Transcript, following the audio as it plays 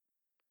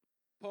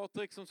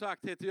Patrik som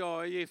sagt heter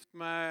jag, är gift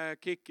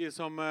med Kiki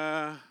som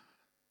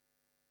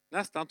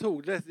nästan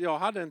tog det. Jag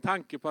hade en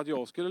tanke på att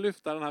jag skulle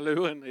lyfta den här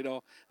luren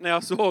idag när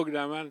jag såg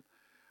den, men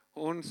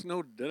hon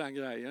snodde den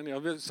grejen.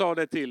 Jag sa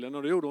det till henne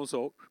och då gjorde hon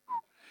så.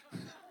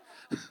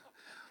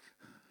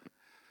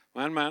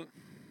 Men,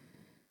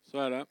 så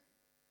är det.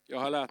 Jag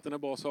har lärt henne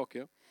bra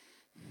saker.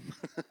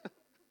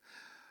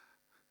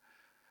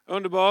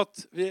 Underbart.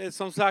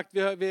 Som sagt,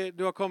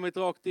 du har kommit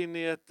rakt in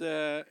i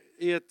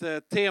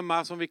ett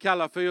tema som vi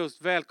kallar för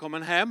just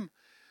välkommen hem.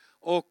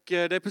 Och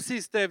det är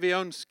precis det vi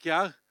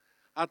önskar.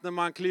 Att när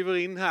man kliver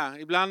in här,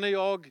 ibland när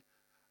jag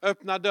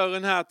öppnar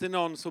dörren här till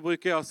någon så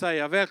brukar jag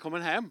säga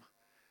välkommen hem.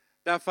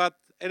 Därför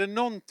att är det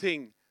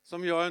någonting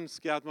som jag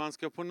önskar att man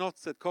ska på något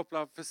sätt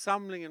koppla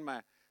församlingen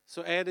med,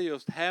 så är det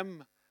just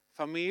hem,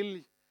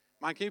 familj.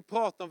 Man kan ju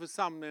prata om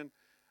församlingen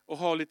och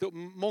ha lite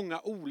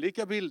många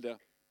olika bilder.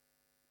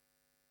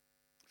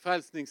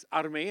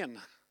 Frälsningsarmén,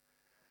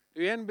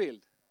 det är en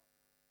bild.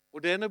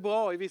 Och den är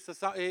bra i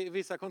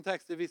vissa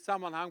kontexter, i vissa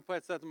sammanhang på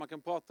ett sätt att man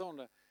kan prata om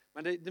det.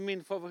 Men det är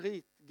min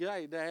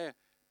favoritgrej, det är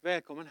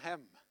välkommen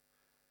hem.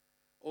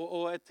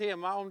 Och ett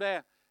tema om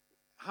det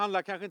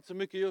handlar kanske inte så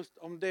mycket just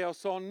om det jag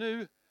sa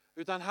nu,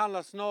 utan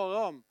handlar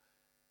snarare om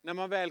när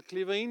man väl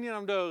kliver in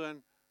genom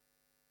dörren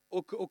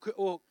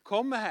och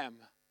kommer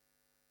hem.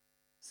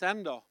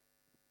 Sen då?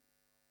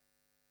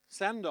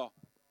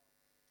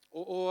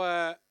 Och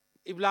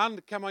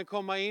ibland kan man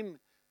komma in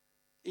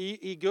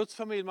i Guds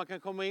familj, man kan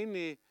komma in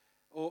i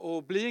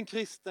och bli en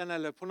kristen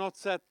eller på något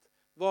sätt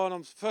vara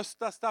de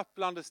första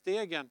stapplande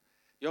stegen.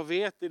 Jag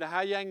vet i det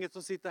här gänget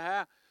som sitter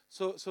här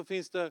så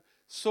finns det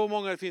så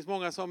många, det finns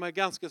många som är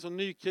ganska så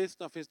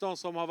nykristna, det finns de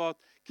som har varit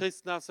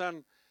kristna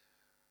sen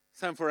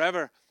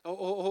forever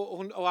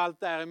och allt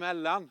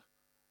däremellan.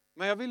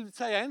 Men jag vill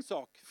säga en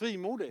sak,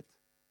 frimodigt.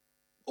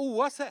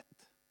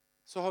 Oavsett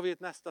så har vi ett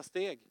nästa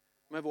steg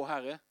med vår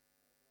Herre.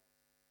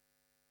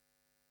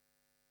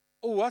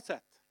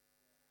 Oavsett.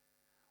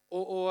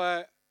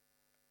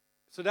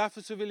 Så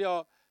därför så vill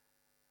jag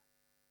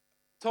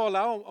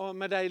tala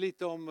med dig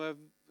lite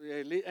om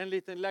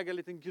lägga en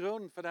liten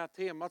grund för det här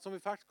temat som vi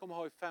faktiskt kommer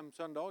ha i 5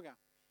 söndagar.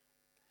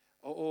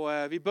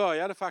 Och vi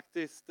började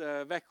faktiskt,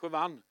 Växjö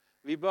vann.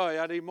 Vi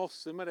började i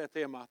morse med det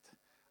temat.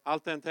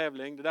 Allt är en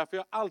tävling. Det är därför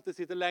jag alltid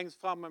sitter längst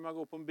framme när jag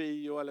går på en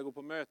bio eller går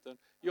på möten.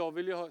 Jag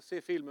vill ju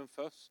se filmen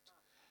först.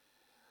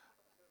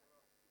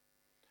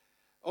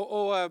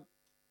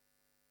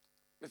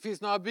 Det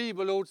finns några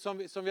bibelord som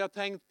vi har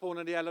tänkt på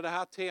när det gäller det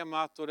här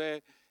temat. Och det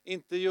är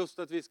inte just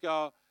att vi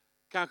ska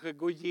kanske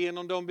gå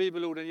igenom de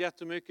bibelorden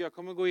jättemycket. Jag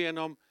kommer gå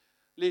igenom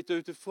lite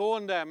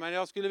utifrån det. Men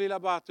jag skulle vilja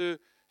bara att du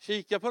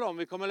kikar på dem.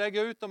 Vi kommer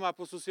lägga ut dem här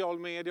på social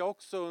media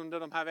också under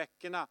de här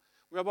veckorna.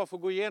 Om jag bara får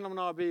gå igenom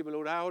några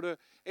bibelord. Här har du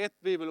ett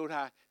bibelord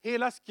här.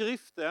 Hela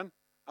skriften,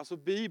 alltså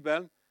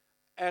Bibeln,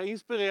 är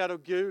inspirerad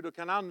av Gud och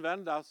kan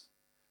användas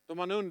då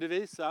man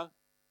undervisar,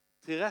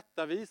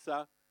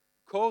 tillrättavisar,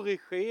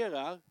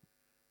 korrigerar,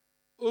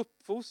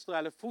 uppfostrar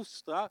eller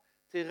fostrar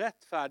till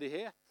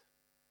rättfärdighet.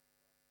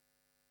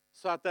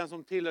 Så att den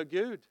som tillhör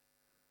Gud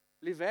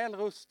blir väl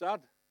rustad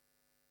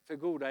för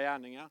goda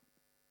gärningar.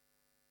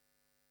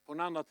 Från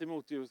andra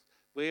Timoteus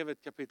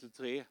brevet kapitel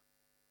 3.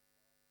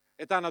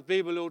 Ett annat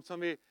bibelord som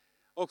vi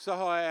också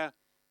har är: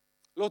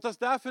 låt oss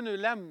därför nu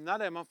lämna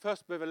det man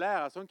först behöver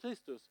lära sig om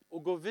Kristus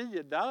och gå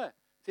vidare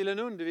till en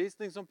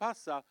undervisning som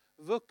passar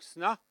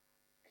vuxna.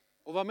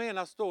 Och vad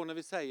menas då när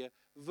vi säger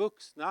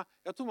vuxna?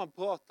 Jag tror man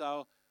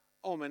pratar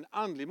om en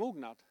andlig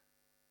mognad.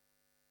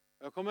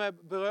 Jag kommer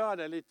beröra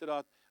det lite då,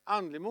 att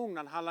andlig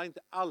mognad handlar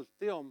inte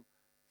alltid om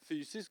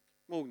fysisk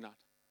mognad.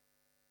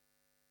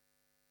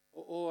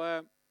 Och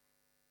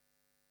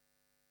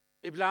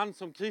ibland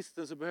som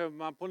kristen så behöver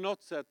man på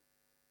något sätt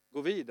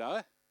gå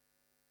vidare.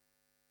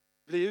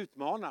 Bli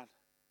utmanad.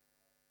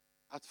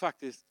 Att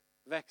faktiskt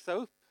växa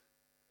upp.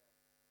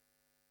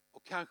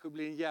 Och kanske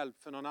bli en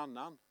hjälp för någon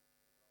annan.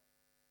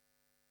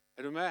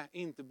 Är du med?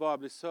 Inte bara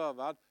bli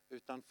servad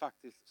utan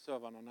faktiskt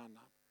serva någon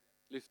annan.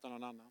 Lyfta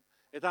någon annan.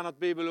 Ett annat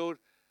bibelord.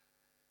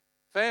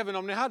 För även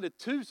om ni hade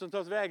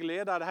tusentals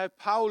vägledare, det här är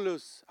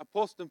Paulus,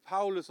 aposteln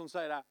Paulus som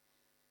säger det.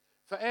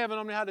 För även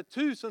om ni hade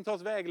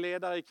tusentals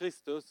vägledare i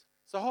Kristus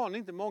så har ni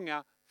inte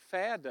många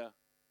fäder,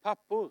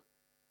 pappor.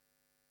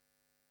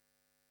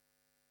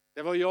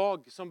 Det var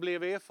jag som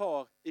blev er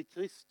far i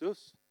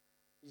Kristus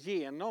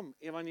genom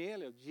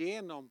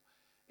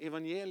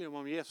evangelium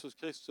om Jesus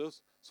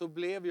Kristus, så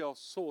blev jag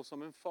så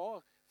som en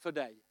far för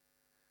dig.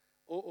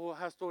 Och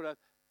här står det att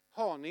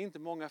har ni inte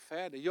många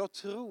fäder? Jag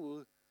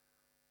tror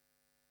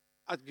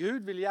att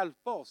Gud vill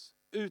hjälpa oss,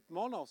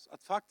 utmana oss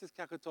att faktiskt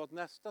kanske ta ett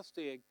nästa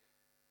steg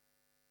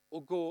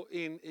och gå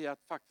in i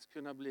att faktiskt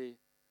kunna bli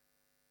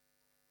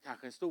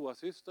kanske en stora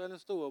syster eller en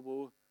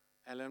storebror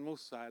eller en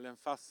morsa eller en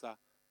farsa,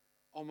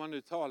 om man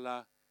nu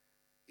talar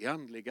i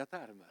andliga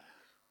termer.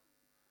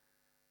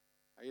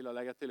 Jag gillar att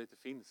lägga till lite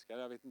finska,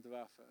 jag vet inte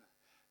varför.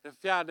 Det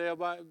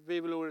fjärde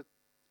bibelordet.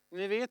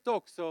 Ni vet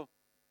också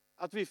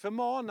att vi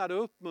förmanade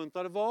och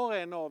uppmuntrade var och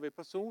en av er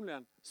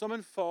personligen som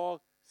en far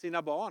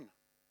sina barn.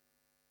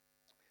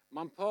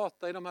 Man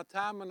pratar i de här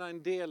termerna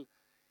en del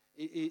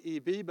i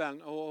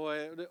Bibeln.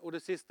 Och det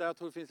sista, jag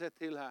tror det finns ett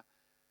till här,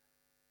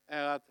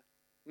 är att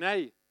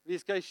nej, vi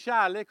ska i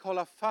kärlek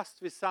hålla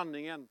fast vid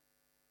sanningen.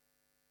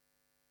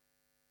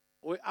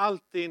 Och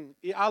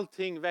i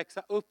allting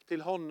växa upp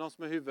till honom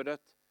som är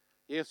huvudet,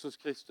 Jesus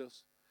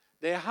Kristus.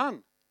 Det är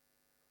han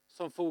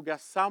som fogar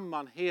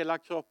samman hela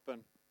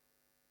kroppen.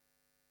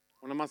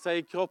 Och när man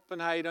säger kroppen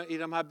här i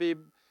de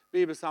här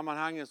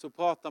bibelsammanhangen så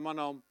pratar man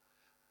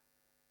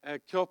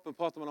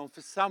om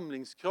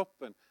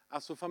församlingskroppen.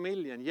 Alltså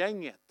familjen,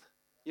 gänget,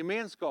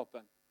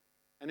 gemenskapen.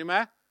 Är ni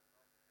med?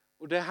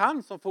 Och det är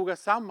han som fogar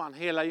samman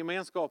hela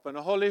gemenskapen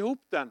och håller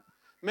ihop den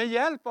med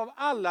hjälp av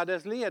alla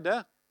dess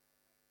leder.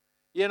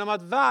 Genom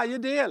att varje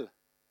del,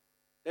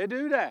 det är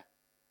du det.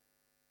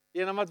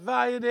 Genom att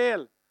varje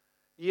del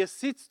ger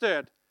sitt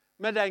stöd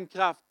med den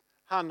kraft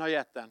han har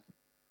gett den.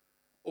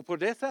 Och på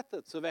det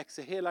sättet så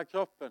växer hela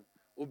kroppen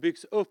och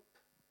byggs upp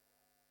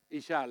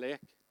i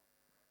kärlek.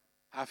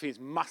 Här finns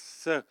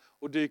massor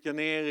att dyka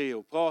ner i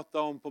och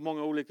prata om på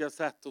många olika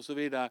sätt och så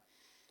vidare.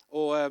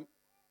 Och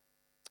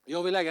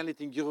jag vill lägga en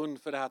liten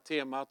grund för det här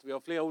temat. Vi har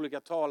flera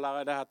olika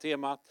talare i det här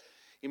temat.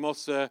 I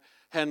morse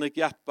Henrik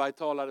Hjertberg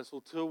talade så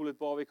otroligt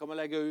bra. Vi kommer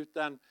lägga ut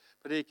den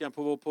predikan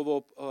på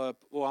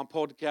vår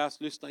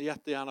podcast. Lyssna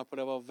jättegärna på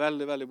det. Det var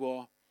väldigt, väldigt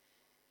bra.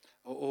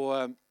 Och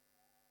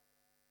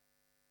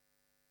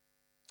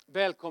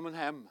välkommen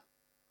hem.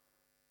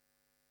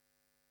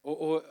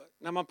 Och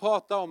när man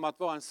pratar om att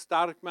vara en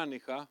stark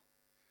människa,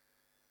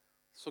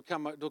 så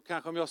kan man, då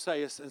kanske om jag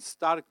säger en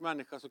stark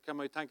människa så kan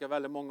man ju tänka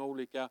väldigt många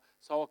olika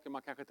saker.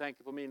 Man kanske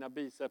tänker på mina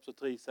biceps och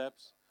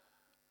triceps.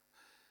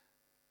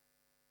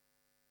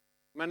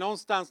 Men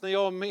någonstans när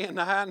jag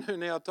menar här nu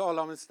när jag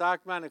talar om en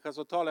stark människa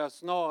så talar jag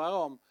snarare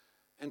om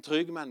en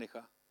trygg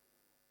människa.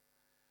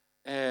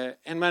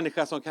 En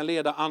människa som kan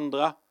leda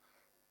andra.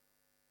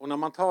 Och när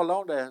man talar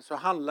om det så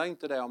handlar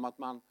inte det om att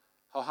man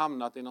har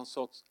hamnat i någon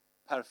sorts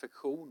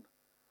perfektion.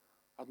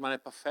 Att man är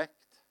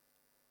perfekt.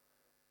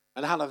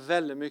 Men det handlar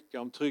väldigt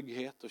mycket om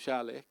trygghet och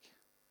kärlek.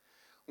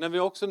 Och när vi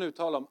också nu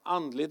talar om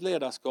andligt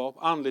ledarskap,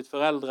 andligt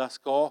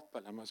föräldraskap,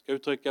 eller man ska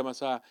uttrycka mig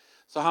så här,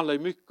 så handlar det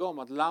mycket om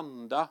att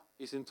landa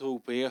i sin tro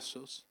på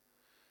Jesus.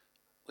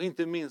 Och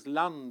inte minst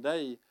landa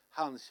i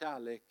hans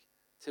kärlek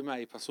till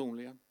mig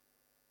personligen.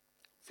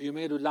 För ju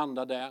mer du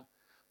landar där,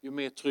 ju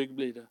mer trygg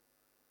blir det.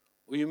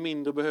 Och ju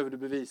mindre behöver du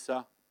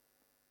bevisa.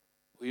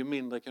 Och ju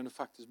mindre kan du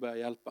faktiskt börja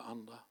hjälpa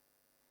andra.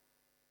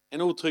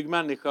 En otrygg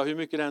människa, hur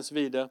mycket den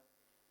svider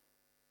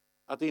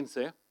att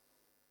inse,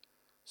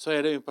 så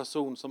är det en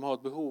person som har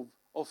ett behov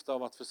ofta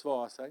av att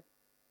försvara sig.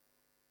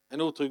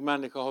 En otrygg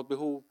människa har ett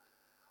behov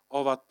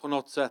av att på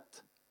något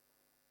sätt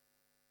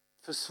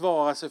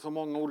försvara sig för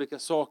många olika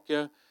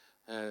saker.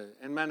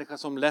 En människa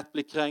som lätt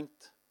blir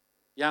kränkt,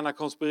 gärna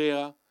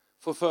konspirerar,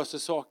 får för sig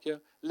saker,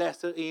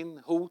 läser in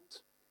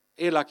hot,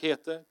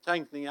 elakheter,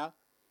 kränkningar.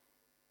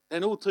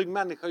 En otrygg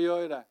människa gör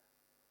ju det.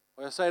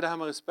 Och jag säger det här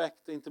med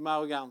respekt, inte med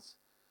arrogans.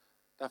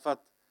 Därför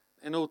att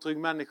en otrygg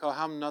människa har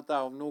hamnat där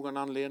av någon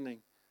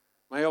anledning.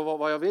 Men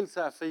vad jag vill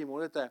säga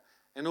frimodigt är,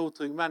 en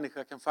otrygg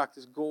människa kan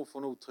faktiskt gå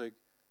från otrygg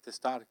till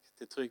stark,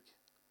 till trygg.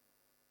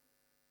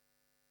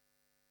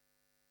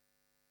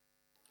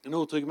 En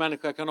otrygg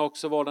människa kan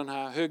också vara den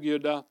här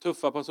högljudda,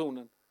 tuffa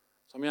personen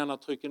som gärna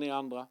trycker ner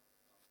andra.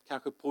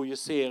 Kanske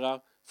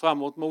projicerar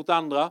framåt mot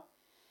andra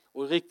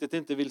och riktigt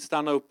inte vill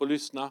stanna upp och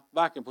lyssna,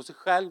 varken på sig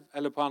själv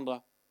eller på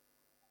andra.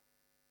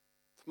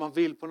 Man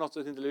vill på något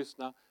sätt inte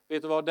lyssna.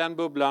 Vet du vad, den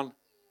bubblan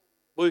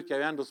brukar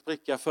ju ändå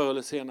spricka förr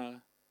eller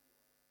senare.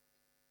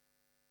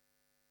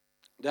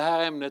 Det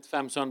här ämnet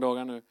 5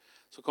 söndagar nu,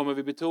 så kommer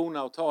vi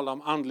betona och tala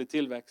om andlig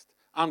tillväxt,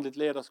 andligt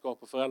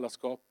ledarskap och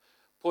föräldraskap.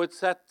 På ett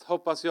sätt,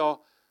 hoppas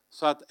jag,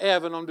 så att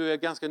även om du är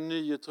ganska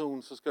ny i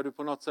tron så ska du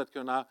på något sätt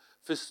kunna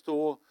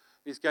förstå.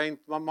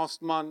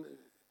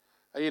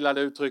 Jag gillar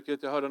det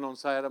uttrycket, jag hörde någon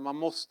säga det, man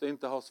måste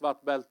inte ha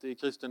svart bälte i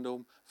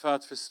kristendom för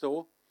att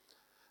förstå.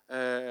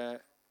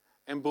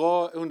 En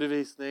bra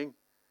undervisning,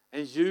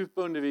 en djup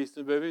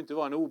undervisning behöver inte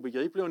vara en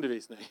obegriplig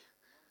undervisning.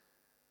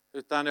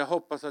 Utan jag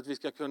hoppas att vi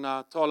ska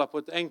kunna tala på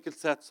ett enkelt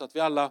sätt så att vi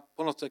alla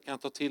på något sätt kan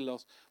ta till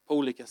oss på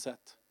olika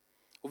sätt.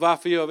 Och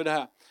varför gör vi det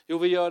här? Jo,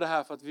 vi gör det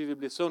här för att vi vill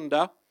bli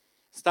sunda,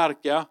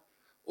 starka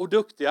och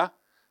duktiga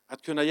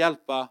att kunna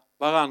hjälpa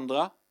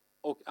varandra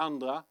och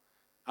andra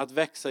att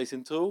växa i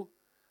sin tro,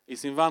 i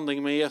sin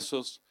vandring med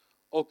Jesus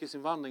och i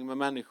sin vandring med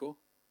människor.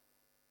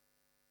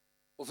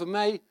 Och för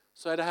mig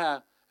så är det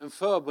här en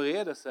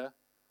förberedelse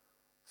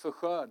för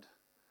skörd,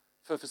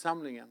 för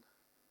församlingen.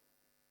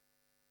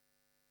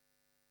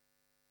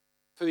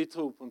 För vi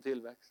tror på en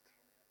tillväxt.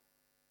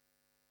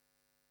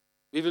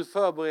 Vi vill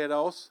förbereda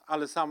oss,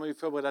 allesammans vill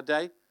förbereda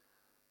dig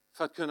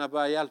för att kunna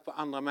börja hjälpa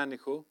andra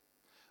människor.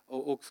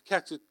 Och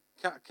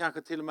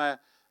kanske till och med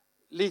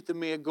lite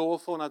mer gå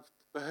från att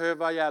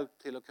behöva hjälp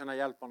till att kunna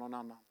hjälpa någon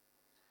annan.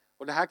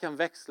 Och det här kan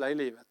växla i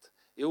livet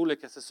i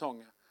olika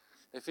säsonger.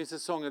 Det finns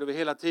säsonger då vi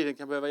hela tiden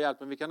kan behöva hjälp,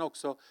 men vi kan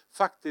också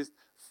faktiskt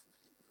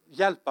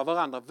hjälpa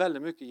varandra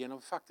väldigt mycket genom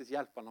att faktiskt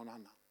hjälpa någon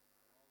annan.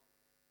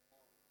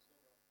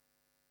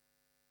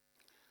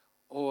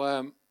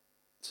 Så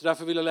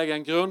därför vill jag lägga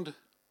en grund.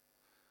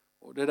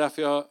 Och det är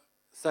därför jag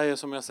säger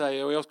som jag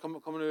säger. Och jag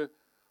kommer nu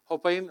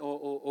hoppa in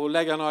och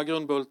lägga några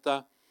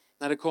grundbultar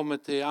när det kommer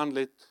till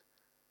andligt.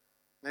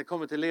 När det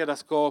kommer till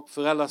ledarskap,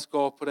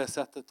 föräldraskap på det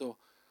sättet.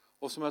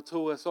 Och som jag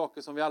tror är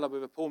saker som vi alla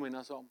behöver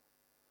påminnas om.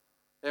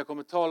 Det jag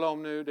kommer tala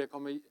om nu, det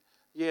kommer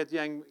ge ett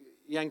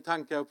gäng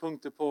tankar och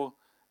punkter på,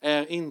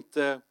 är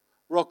inte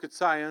rocket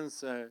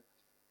science,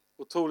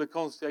 otroligt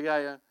konstiga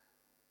grejer.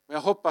 Men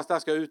jag hoppas det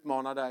ska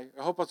utmana dig.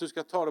 Jag hoppas du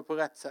ska ta det på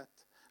rätt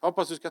sätt. Jag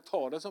hoppas du ska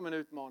ta det som en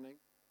utmaning.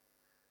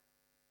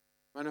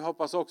 Men jag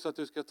hoppas också att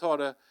du ska ta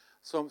det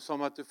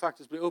som att du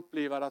faktiskt blir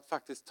upplivad att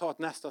faktiskt ta ett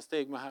nästa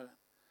steg med Herren.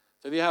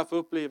 För vi är här för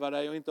att uppliva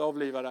dig och inte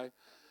avliva dig.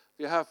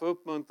 Vi är här för att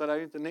uppmuntra dig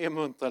och inte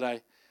nedmuntra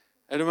dig.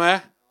 Är du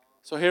med?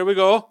 Så here we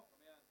go.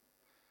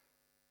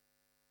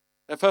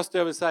 Det första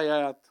jag vill säga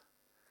är att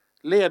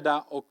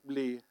leda och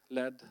bli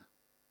ledd.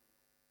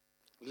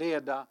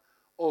 Leda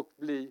och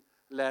bli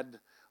ledd.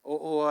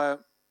 Och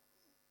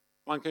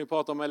man kan ju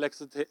prata om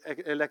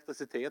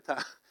elektricitet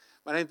här.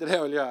 Men det är inte det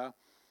jag vill göra.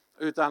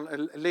 Utan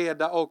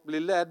leda och bli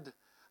ledd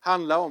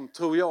handlar om,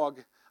 tror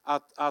jag,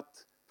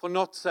 att på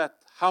något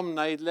sätt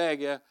hamna i ett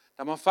läge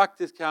där man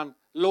faktiskt kan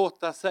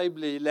låta sig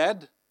bli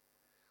ledd.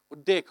 Och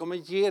det kommer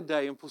ge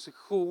dig en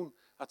position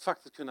att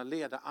faktiskt kunna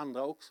leda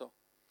andra också.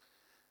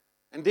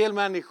 En del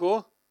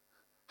människor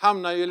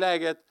hamnar ju i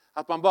läget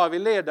att man bara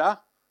vill leda.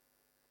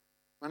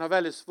 Men har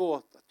väldigt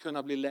svårt att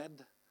kunna bli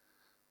ledd.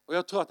 Och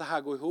jag tror att det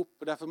här går ihop.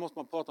 Och därför måste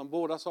man prata om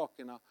båda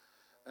sakerna.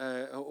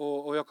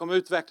 Och jag kommer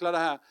utveckla det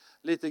här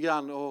lite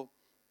grann. Och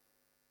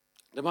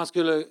det man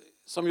skulle,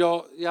 som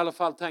jag i alla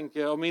fall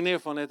tänker, och min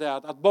erfarenhet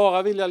är att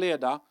bara vilja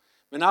leda,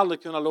 men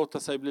aldrig kunna låta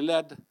sig bli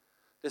ledd,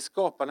 det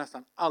skapar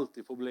nästan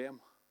alltid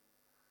problem.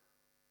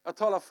 Jag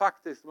talar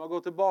faktiskt, om jag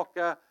går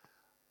tillbaka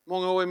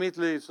många år i mitt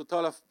liv så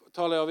talar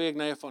jag av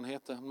egna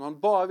erfarenheter. Om man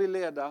bara vill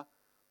leda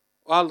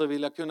och aldrig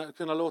vilja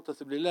kunna låta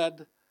sig bli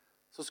ledd,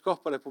 så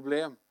skapar det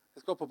problem. Det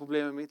skapar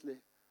problem i mitt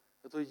liv.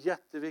 Jag tror det är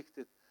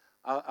jätteviktigt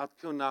att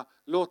kunna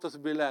låta sig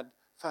bli ledd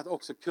för att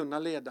också kunna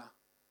leda.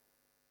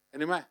 Är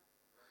ni med?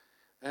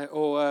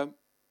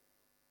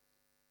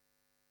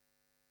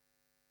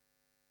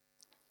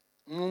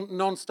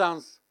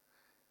 Någonstans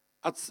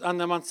att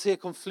när man ser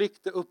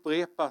konflikter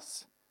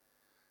upprepas.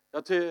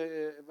 Vad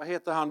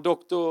heter han?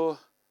 Dr.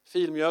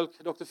 Filmjölk?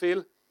 Dr.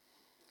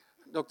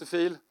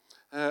 Phil.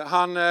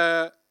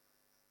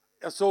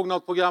 Jag såg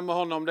något program med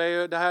honom.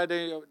 Det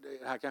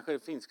här kanske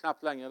finns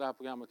knappt längre, det här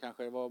programmet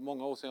kanske. Det var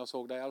många år sedan jag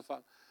såg det i alla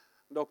fall.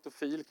 Dr.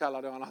 Phil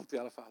kallade han alltid i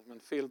alla fall. Men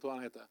Phil tror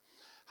han heter.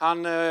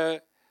 Han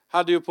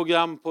hade ju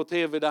program på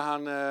tv där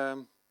han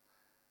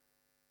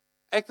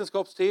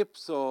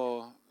äktenskapstips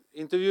och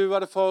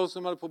intervjuade folk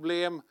som hade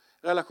problem,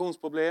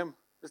 relationsproblem.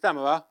 Det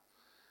stämmer, va?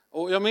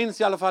 Och jag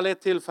minns i alla fall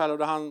ett tillfälle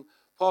där han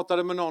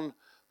pratade med någon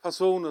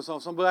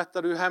person som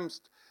berättade hur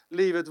hemskt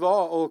livet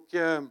var. Och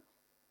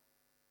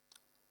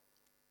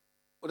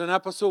den här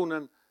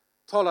personen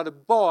talade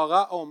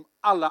bara om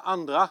alla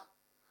andra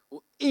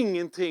och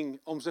ingenting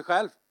om sig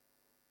själv.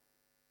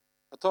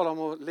 Jag talar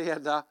om att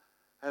leda,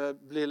 eller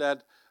bli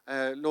ledd,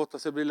 låta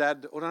sig bli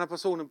ledd. Och den här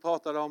personen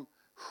pratade om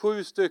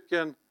 7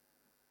 stycken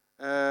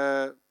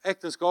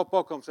äktenskap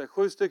bakom sig,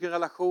 7 stycken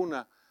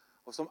relationer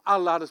och som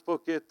alla hade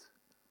spruckit.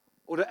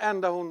 Och det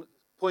enda hon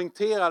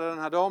poängterade, den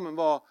här damen,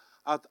 var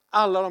att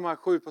alla de här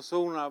 7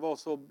 personerna var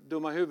så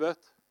dumma i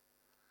huvudet.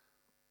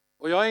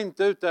 Och jag är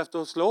inte ute efter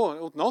att slå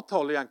åt något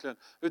håll egentligen.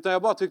 Utan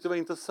jag bara tyckte det var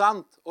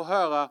intressant att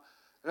höra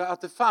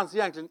att det fanns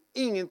egentligen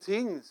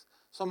ingenting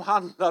som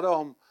handlade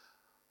om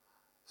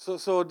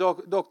så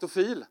Dr.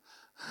 Phil.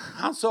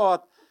 Han sa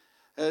att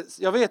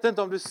jag vet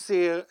inte om du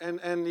ser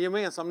en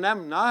gemensam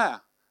nämnare här.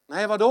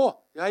 Nej,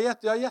 vadå?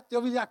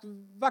 Jag vill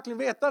verkligen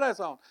veta det,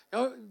 sa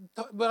han.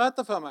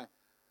 Berätta för mig.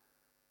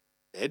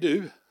 Det är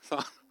du, sa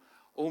han.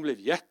 Och hon blev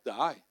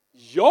jättearg.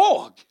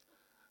 Jag?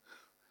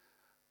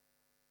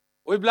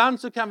 Och ibland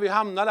så kan vi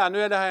hamna där.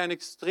 Nu är det här en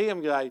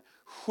extrem grej.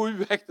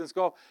 7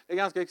 äktenskap. Det är en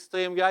ganska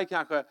extrem grej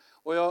kanske.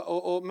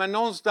 Men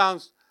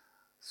någonstans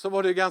så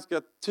var det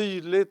ganska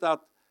tydligt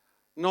att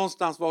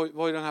någonstans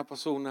var ju den här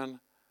personen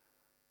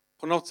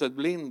på något sätt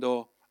blind.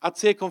 Och att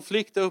se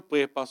konflikter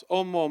upprepas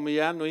om och om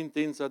igen och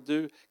inte inse att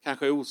du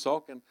kanske är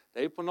orsaken. Det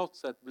är ju på något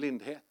sätt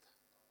blindhet.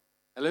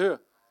 Eller hur?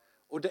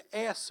 Och det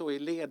är så i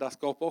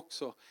ledarskap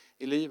också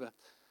i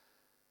livet.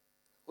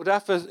 Och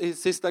därför i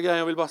sista grejen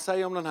jag vill bara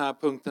säga om den här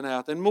punkten är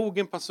att en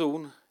mogen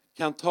person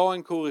kan ta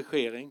en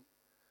korrigering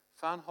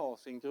för han har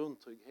sin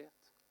grundtrygghet.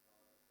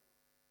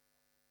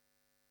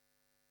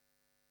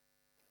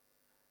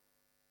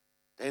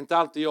 Det är inte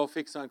alltid jag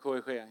fixar en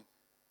korrigering.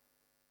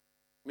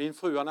 Min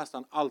fru har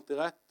nästan alltid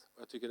rätt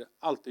och jag tycker det är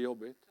alltid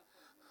jobbigt.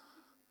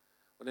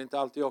 Och det är inte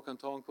alltid jag kan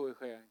ta en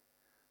korrigering.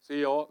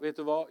 Så vet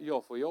du vad?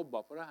 Jag får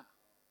jobba på det här.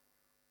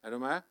 Är du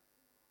med?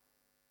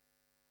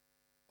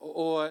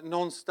 Och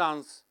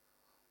någonstans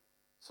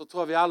så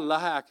tror jag vi alla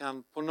här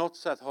kan på något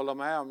sätt hålla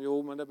med om.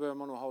 Jo, men det behöver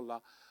man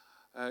nog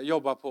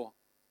jobba på.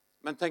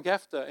 Men tänk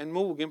efter, en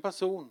mogen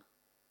person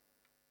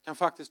kan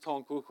faktiskt ta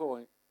en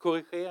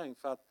korrigering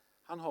för att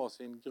han har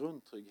sin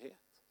grundtrygghet.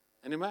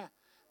 Är ni med?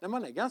 När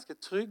man är ganska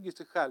trygg i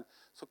sig själv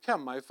så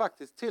kan man ju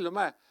faktiskt till och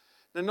med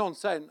när någon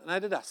säger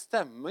nej det där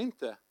stämmer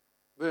inte,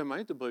 behöver man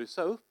ju inte bry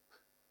sig upp.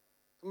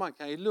 Man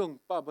kan ju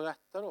lugnt bara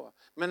berätta då.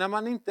 Men när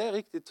man inte är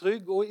riktigt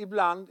trygg och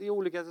ibland i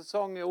olika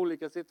säsonger, i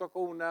olika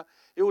situationer,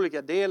 i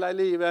olika delar i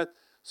livet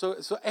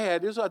så är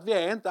det ju så att vi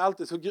är inte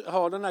alltid så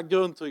har den här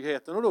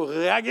grundtryggheten och då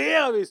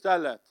reagerar vi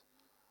istället.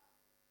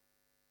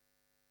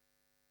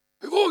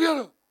 Hur vågar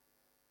du?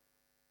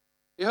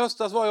 I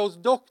höstas var jag hos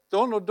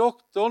doktorn och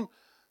doktorn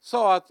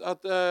sa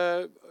att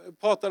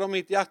pratade om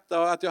mitt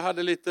hjärta och att jag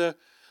hade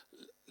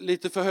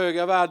lite för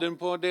höga värden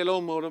på en del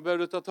områden och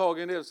behövde ta tag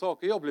i en del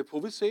saker. Jag blev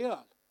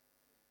provocerad.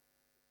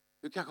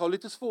 Du kanske har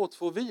lite svårt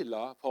för att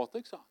vila,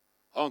 Patrik, sa han.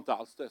 Jag har inte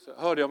alls det, så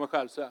hörde jag mig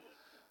själv säga.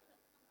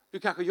 Du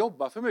kanske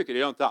jobbar för mycket, det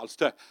gör inte alls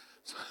det.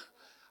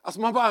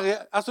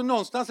 Alltså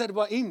någonstans är det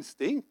bara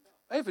instinkt.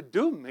 Vad är det för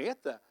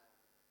dumheter?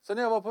 Sen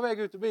när jag var på väg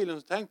ut ur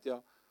bilen så tänkte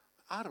jag,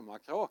 arma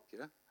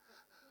krake.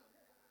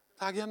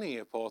 Tagga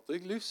ner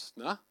Patrik,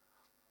 lyssna.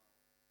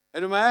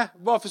 Är du med?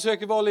 Bara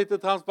försöker vara lite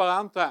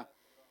transparent här.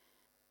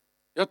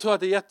 Jag tror att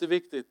det är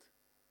jätteviktigt.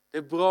 Det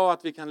är bra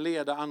att vi kan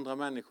leda andra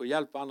människor,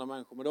 hjälpa andra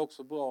människor. Men det är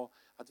också bra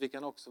att vi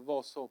kan också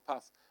vara så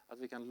pass att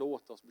vi kan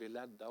låta oss bli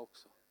ledda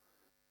också.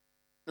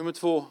 Nummer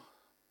 2.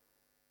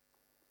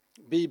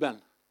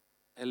 Bibeln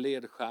är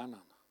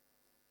ledstjärnan.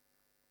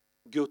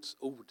 Guds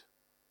ord.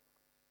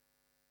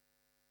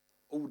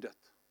 Ordet.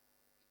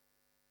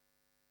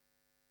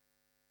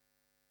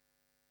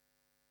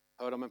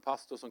 Jag hörde om en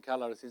pastor som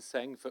kallade sin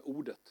säng för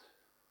ordet.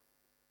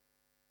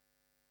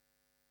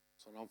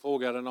 Så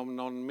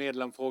någon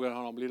medlem frågade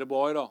honom, blir det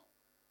bra idag?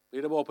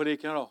 Blir det bra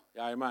predikan idag?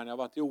 Jajamän, jag har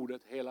varit i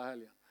ordet hela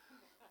helgen.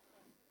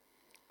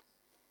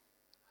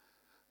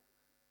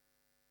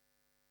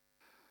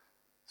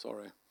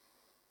 Sorry.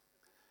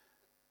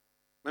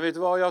 Men vet du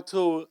vad? Jag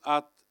tror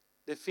att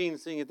det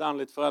finns inget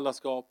andligt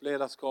föräldraskap,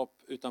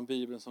 ledarskap utan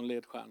Bibeln som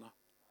ledstjärna.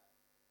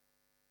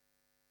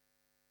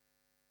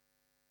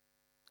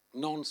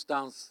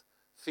 Någonstans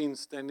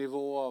finns det en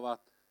nivå av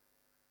att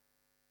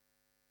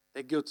det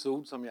är Guds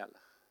ord som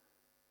gäller.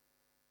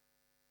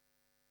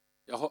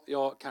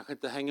 Jag kanske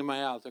inte hänger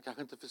med i allt, jag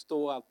kanske inte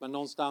förstår allt, men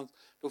någonstans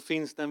då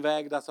finns det en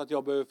väg där så att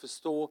jag behöver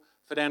förstå,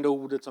 för det är ändå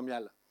ordet som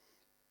gäller.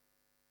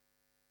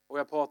 Och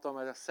jag pratar om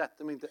att jag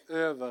sätter mig inte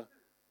över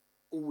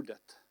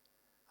ordet,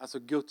 alltså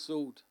Guds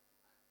ord,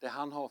 det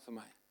han har för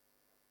mig.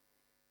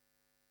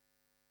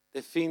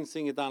 Det finns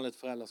inget andligt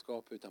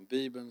föräldraskap utan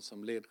Bibeln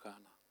som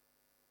ledstjärna.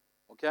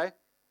 Okej?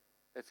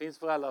 Det finns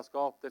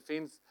föräldraskap, det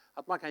finns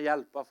att man kan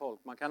hjälpa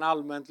folk, man kan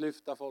allmänt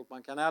lyfta folk,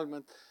 man kan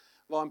allmänt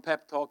vara en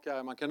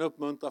pepptalkare, man kan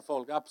uppmuntra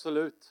folk,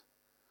 absolut.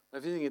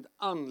 Men det finns inget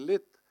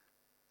andligt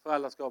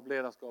föräldraskap,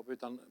 ledarskap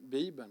utan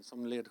Bibeln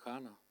som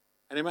ledstjärna.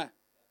 Är ni med?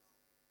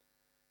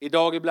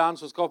 Idag ibland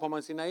så skapar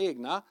man sina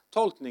egna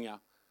tolkningar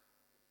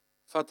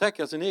för att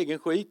täcka sin egen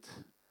skit.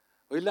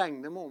 Och i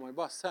längden mår man ju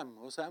bara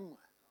sämre och sämre.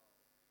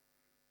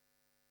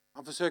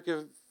 Man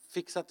försöker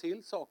fixa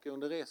till saker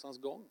under resans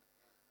gång.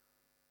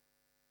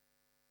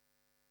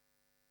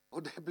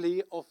 Och det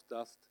blir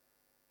oftast,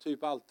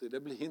 typ alltid,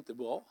 det blir inte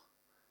bra.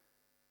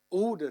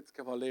 Ordet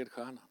ska vara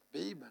ledstjärnan.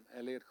 Bibeln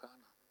är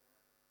ledstjärnan.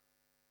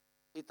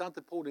 Hitta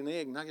inte på dina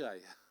egna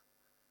grejer.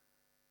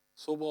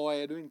 Så bra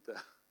är du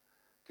inte.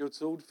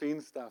 Guds ord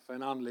finns där för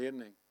en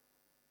anledning.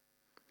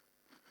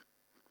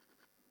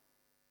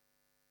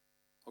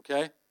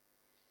 Okej?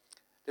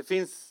 Det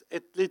finns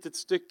ett litet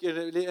stycke,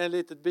 ett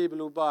litet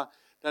bibelord bara,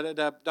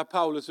 där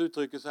Paulus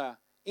uttrycker så här.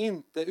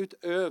 Inte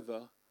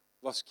utöver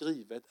vad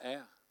skrivet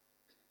är.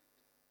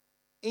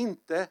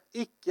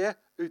 Icke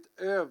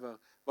utöver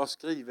vad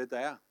skrivet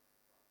är.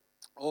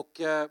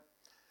 Och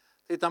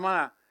tittar man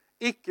här.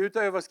 Icke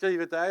utöver vad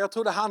skrivet är. Jag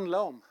tror det handlar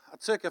om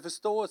att söka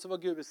förståelse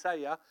vad Gud vill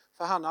säga.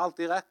 För han har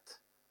alltid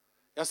rätt.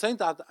 Jag säger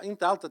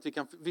inte alltid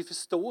att vi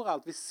förstår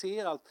allt, vi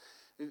ser allt.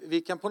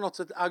 Vi kan på något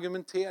sätt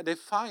argumentera, det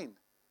är fine.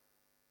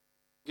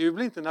 Gud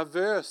blir inte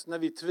nervös när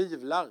vi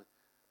tvivlar.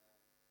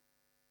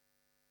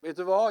 Vet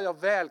du vad? Jag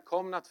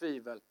välkomnar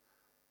tvivel.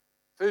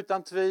 För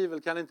utan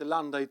tvivel kan det inte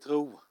landa i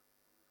tro.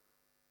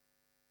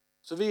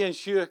 Så vi är en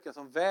kyrka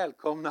som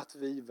välkomnar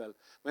tvivel.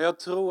 Men jag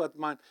tror att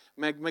man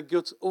med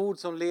Guds ord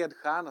som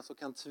ledstjärna så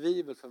kan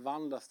tvivel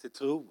förvandlas till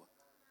tro.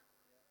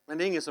 Men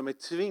det är ingen som är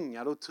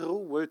tvingad att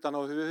tro utan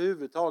att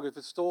överhuvudtaget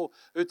förstå.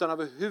 Utan att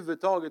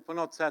överhuvudtaget på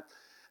något sätt.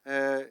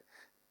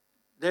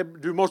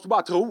 Du måste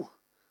bara tro.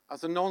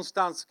 Alltså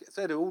någonstans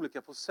så är det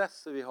olika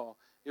processer vi har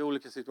i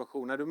olika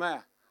situationer. Är du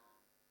med?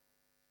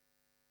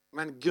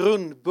 Men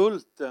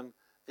grundbulten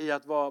i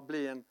att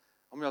bli en,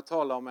 om jag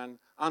talar om en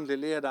andlig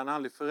ledare, en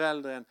andlig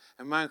förälder,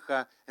 en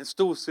människa, en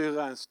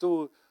storsyrra, en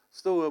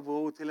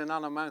storebror till en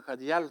annan människa,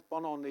 att hjälpa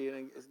någon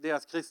i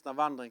deras kristna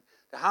vandring.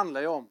 Det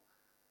handlar ju om,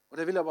 och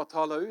det vill jag bara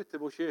tala ut i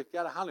vår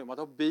kyrka, det handlar om att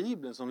ha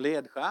Bibeln som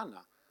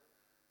ledstjärna.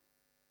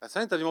 Jag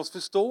säger inte att vi måste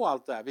förstå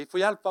allt det här, vi får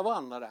hjälpa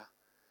varandra där.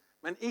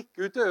 Men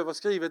icke utöver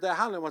skrivet, det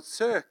handlar om att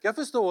söka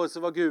förståelse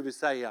vad Gud vill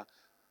säga.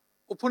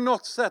 Och på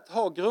något sätt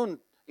ha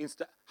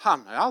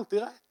han har alltid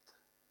rätt.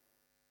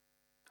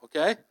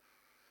 Okej?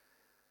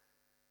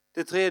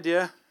 Det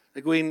tredje,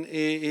 Det går in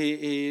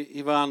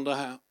i varandra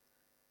här.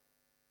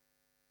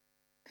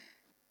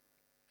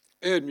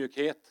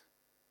 Ödmjukhet.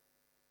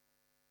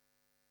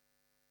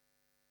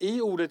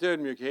 I ordet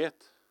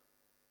ödmjukhet.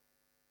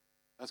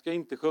 Jag ska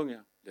inte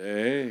sjunga. Det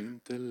är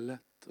inte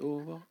lätt att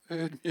vara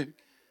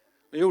ödmjuk.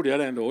 Nu gjorde jag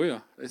det ändå,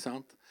 ja. Det är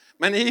sant.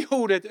 Men i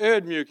ordet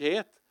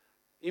ödmjukhet,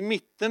 i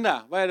mitten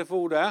där, vad är det för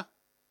ord där?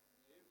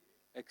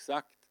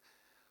 Exakt.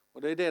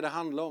 Och det är det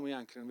handlar om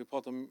egentligen. Vi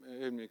pratar om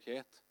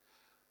ödmjukhet.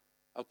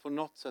 Att på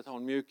något sätt ha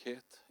en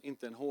mjukhet,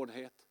 inte en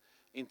hårdhet.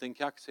 Inte en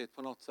kaxighet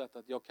på något sätt.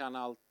 Att jag kan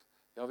allt,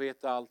 jag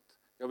vet allt.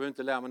 Jag behöver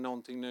inte lära mig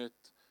någonting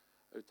nytt.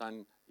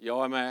 Utan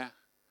jag är med.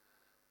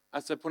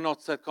 Alltså på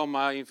något sätt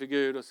komma inför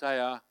Gud och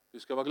säga, du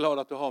ska vara glad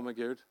att du har med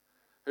Gud.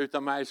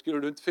 Utan mig skulle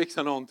du inte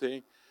fixa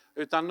någonting.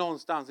 Utan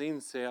någonstans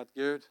inse att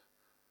Gud,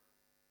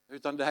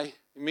 utan dig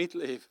i mitt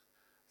liv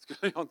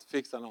skulle jag inte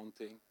fixa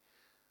någonting.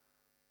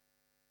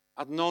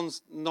 Att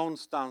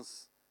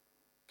någonstans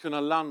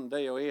kunna landa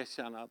i och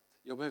erkänna att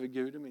jag behöver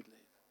Gud i mitt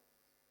liv.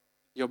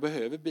 Jag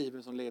behöver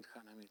Bibeln som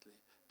ledstjärna i mitt liv.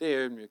 Det är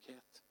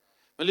ödmjukhet.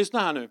 Men lyssna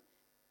här nu.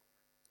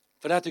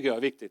 För det här tycker jag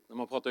är viktigt när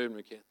man pratar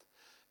ödmjukhet.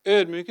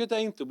 Ödmjukhet är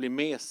inte att bli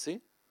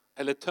mesig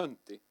eller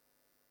töntig.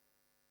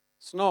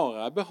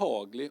 Snarare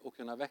behaglig och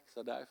kunna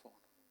växa därifrån.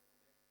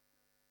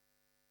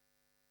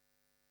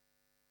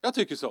 Jag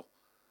tycker så.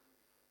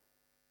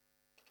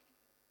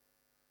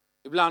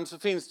 Ibland så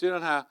finns det ju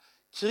den här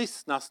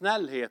kristna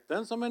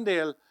snällheten som en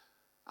del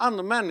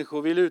andra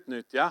människor vill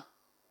utnyttja.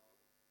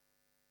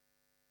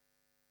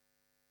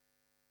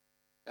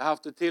 Jag har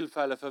haft ett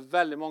tillfälle för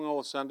väldigt många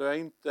år sedan då jag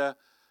inte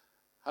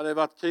hade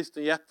varit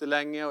kristen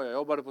jättelänge och jag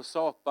jobbade på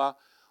Sapa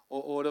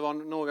och det var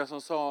några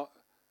som sa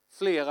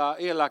flera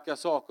elaka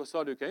saker och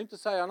sa du kan ju inte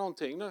säga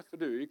någonting nu för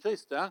du är ju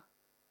kristen.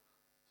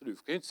 Så du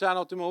kan ju inte säga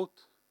något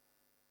emot.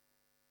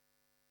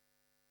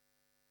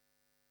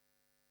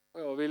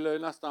 Och jag ville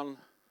nästan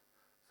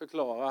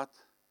förklara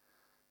att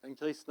den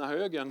kristna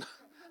högen,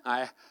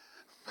 nej.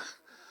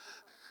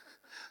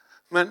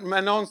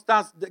 Men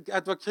någonstans,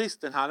 att vara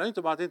kristen handlar inte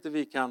om att inte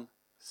vi kan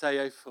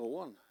säga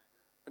ifrån.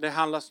 Det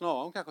handlar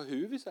snarare om kanske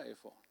hur vi säger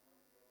ifrån.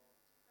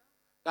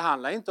 Det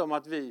handlar inte om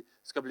att vi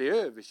ska bli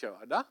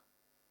överkörda.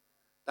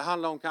 Det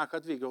handlar om kanske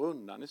att vi går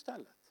undan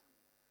istället.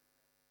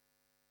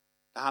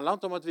 Det handlar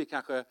inte om att vi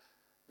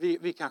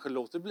kanske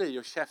låter bli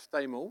och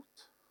käfta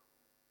emot.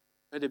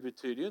 Men det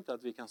betyder ju inte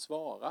att vi kan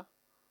svara.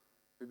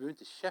 Vi behöver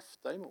inte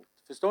käfta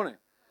emot. Förstår ni?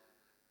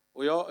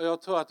 Och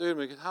jag tror att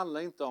ödmjukhet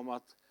handlar inte om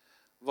att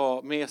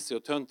vara mesig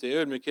och töntig.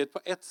 Ödmjukhet på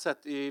ett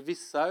sätt, i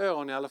vissa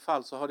öron i alla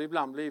fall, så har det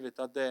ibland blivit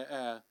att det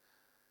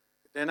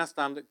är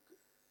nästan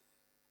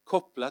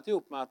kopplat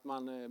ihop med att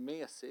man är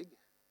mesig.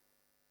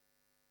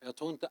 Jag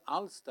tror inte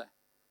alls det.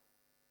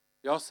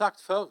 Jag har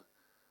sagt förr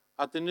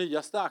att det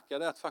nya starka är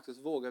att faktiskt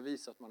våga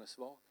visa att man är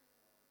svag.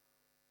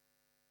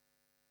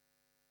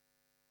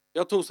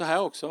 Jag tror så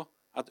här också,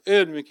 att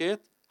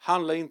ödmjukhet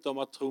handlar inte om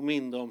att tro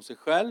mindre om sig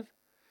själv,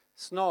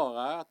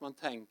 snarare att man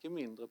tänker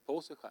mindre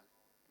på sig själv.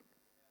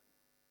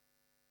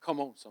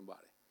 Come on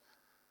somebody.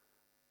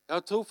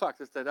 Jag tror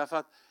faktiskt det, därför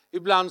att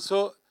ibland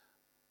så,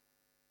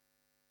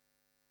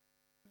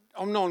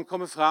 om någon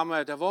kommer fram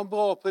med det var en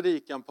bra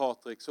predikan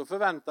Patrik, så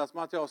förväntas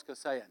man att jag ska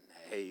säga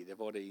nej, det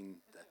var det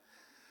inte.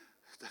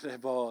 Det är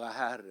bara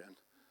Herren.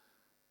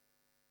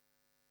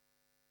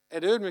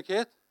 Är det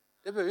ödmjukhet?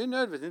 Det behöver ju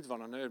nödvändigtvis inte vara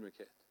någon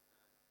ödmjukhet.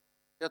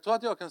 Jag tror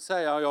att jag kan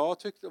säga att jag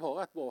tyckte det var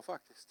rätt bra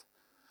faktiskt.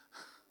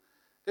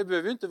 Det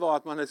behöver ju inte vara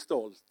att man är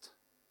stolt.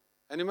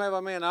 Är ni med vad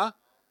jag menar?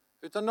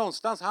 Utan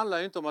någonstans handlar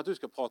det inte om att du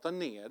ska prata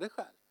ner dig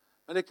själv.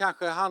 Men det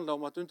kanske handlar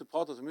om att du inte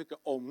pratar så mycket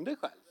om dig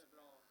själv.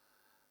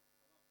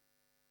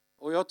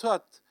 Och jag tror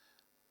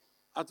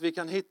att vi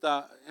kan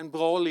hitta en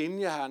bra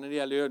linje här när det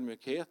gäller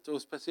ödmjukhet.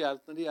 Och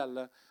speciellt när det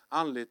gäller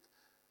andligt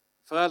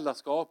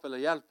föräldraskap eller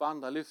hjälpa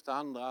andra, lyfta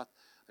andra. Att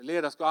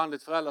ledarskap,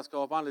 andligt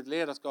föräldraskap, andligt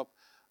ledarskap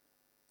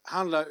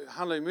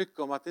handlar ju mycket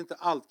om att inte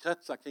allt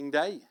kretsar kring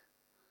dig.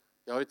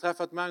 Jag har ju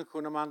träffat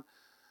människor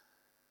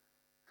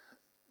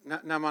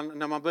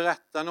när man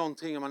berättar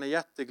någonting och man är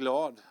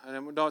jätteglad.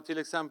 Till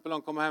exempel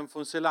de kommer hem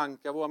från Sri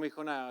Lanka, våra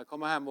missionärer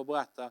kommer hem och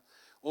berättar.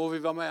 Och vi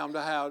var med om det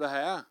här och det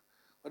här.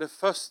 Och det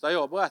första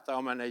jag berättar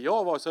om när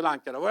jag var i Sri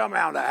Lanka, då var jag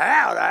med om det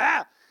här och det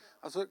här.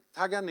 Alltså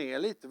tagga ner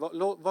lite,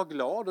 var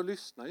glad och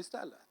lyssna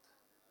istället.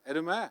 Är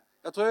du med?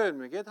 Jag tror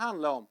ödmjukhet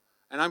handlar om,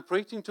 and I'm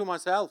preaching to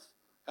myself.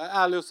 Jag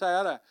är ärlig att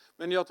säga det.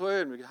 Men jag tror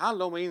ödmjukhet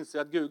handlar om att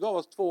inse att Gud gav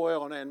oss 2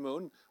 öron och 1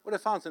 mun. Och det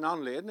fanns en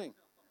anledning.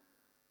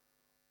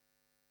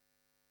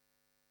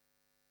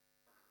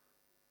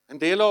 En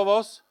del av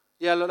oss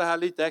gäller det här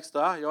lite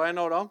extra. Jag är en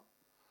av dem.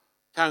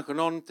 Kanske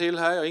någon till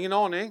här, jag har ingen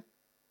aning.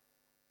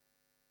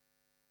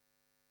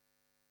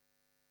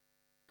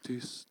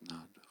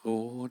 Tystnad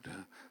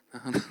råder.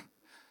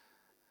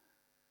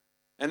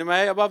 Är ni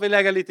med? Jag bara vill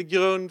lägga lite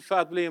grund för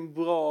att bli en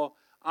bra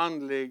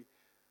andlig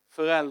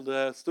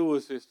förälder,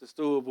 storasyster,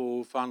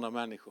 storebror för andra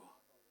människor.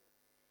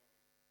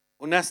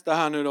 Och nästa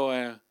här nu då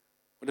är,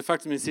 och det är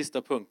faktiskt min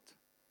sista punkt.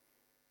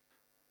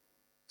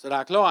 Så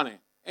där klarar ni.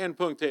 En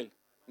punkt till.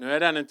 Nu är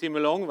den en timme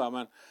lång va,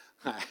 men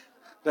nej,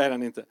 det är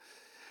den inte.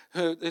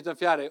 Utan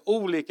fjärde,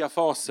 olika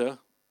faser.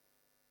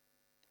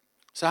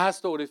 Så här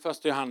står det i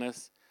första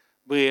Johannes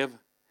brev.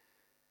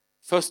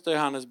 Första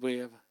Johannes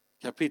brev,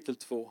 kapitel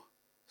 2.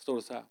 Står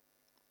det så här.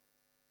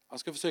 Jag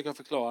ska försöka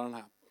förklara den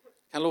här.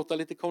 Det kan låta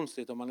lite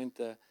konstigt om man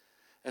inte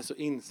är så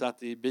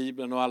insatt i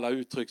Bibeln och alla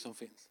uttryck som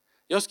finns.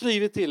 Jag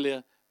skriver till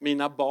er,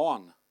 mina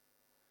barn.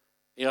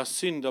 Era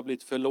synder har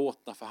blivit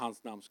förlåtna för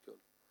hans namns skull.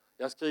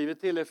 Jag skriver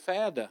till er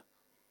fäder.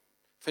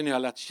 För ni har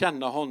lärt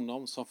känna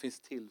honom som finns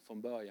till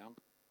från början.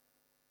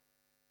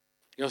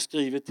 Jag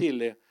skriver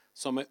till er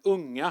som är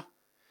unga.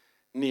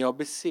 Ni har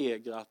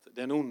besegrat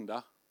den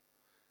onda.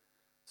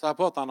 Så här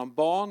pratar han om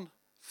barn,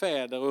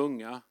 fäder och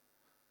unga.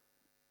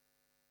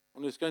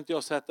 Och nu ska inte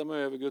jag sätta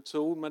mig över Guds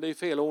ord, men det är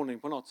fel ordning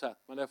på något sätt.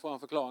 Men det får han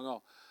förklaring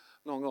av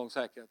någon gång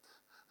säkert.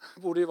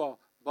 Det borde ju vara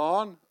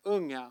barn,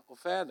 unga och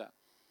fäder.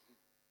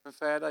 Men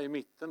fäder i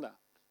mitten där.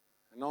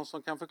 Någon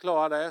som kan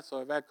förklara det så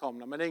är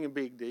välkomna, men det är ingen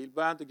big deal.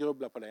 Börja inte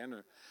grubbla på det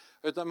nu.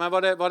 Men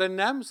vad det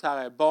nämns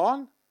här är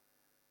barn,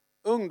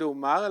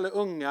 ungdomar eller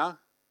unga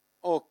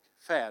och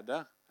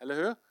fäder. Eller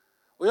hur?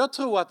 Och jag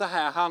tror att det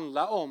här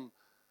handlar om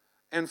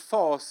en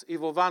fas i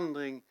vår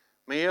vandring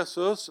med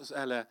Jesus.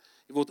 Eller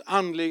i vår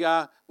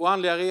andliga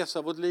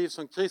resa, vårt liv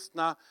som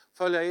kristna.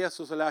 Följa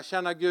Jesus och lära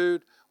känna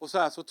Gud. Och så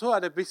här, så tror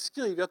jag det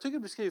beskriver. Jag tycker det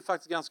beskriver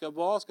faktiskt ganska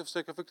bra. Jag ska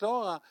försöka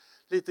förklara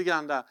lite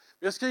grann där.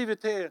 Jag skriver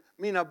till er,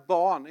 mina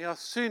barn. Era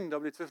synder har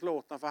blivit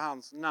förlåtna för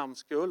hans namns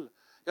skull.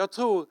 Jag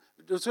tror,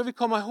 då ska vi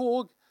komma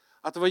ihåg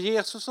att det var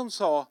Jesus som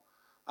sa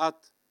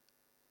att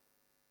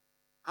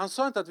han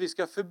sa inte att vi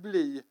ska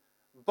förbli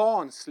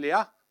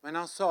barnsliga, men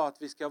han sa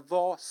att vi ska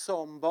vara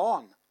som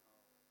barn.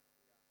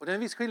 Och det är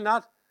en viss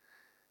skillnad.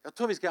 Jag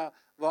tror vi ska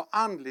vara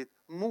andligt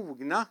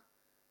mogna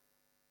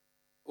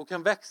och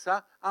kan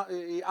växa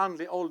i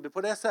andlig ålder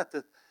på det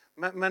sättet.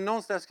 Men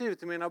någonstans skriver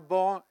till mina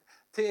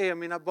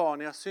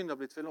barn, era synder har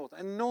blivit förlåtna.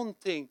 Är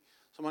någonting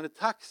som man är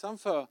tacksam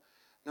för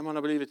när man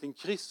har blivit en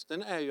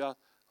kristen är ju att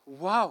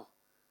wow,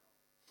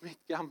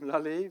 mitt gamla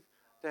liv,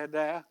 det är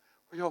där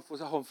och jag får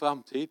ha en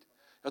framtid.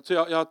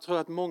 Jag tror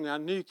att många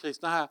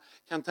nykristna här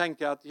kan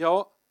tänka att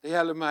ja, det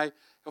gäller mig.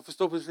 Jag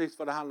förstår precis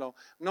vad det handlar om.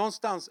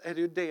 Någonstans är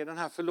det ju den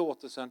här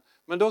förlåtelsen.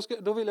 Men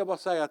då vill jag bara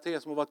säga till er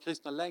som har varit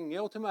kristna länge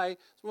och till mig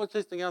som har varit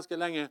kristna ganska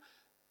länge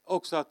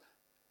också att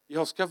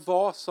jag ska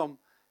vara som,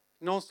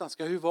 någonstans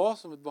ska jag ju vara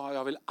som ett barn.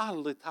 Jag vill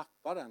aldrig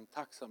tappa den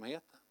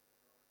tacksamheten.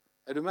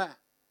 Är du med?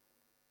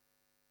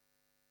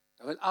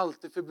 Jag vill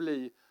alltid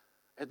förbli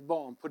ett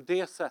barn på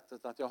det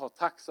sättet att jag har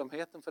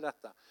tacksamheten för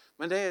detta.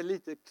 Men det är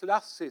lite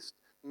klassiskt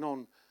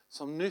någon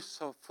som nyss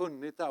har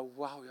funnit där,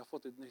 wow, jag har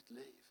fått ett nytt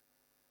liv.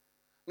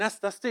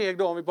 Nästa steg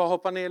då, om vi bara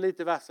hoppar ner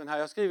lite i versen här.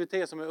 Jag skriver till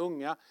er som är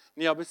unga,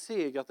 ni har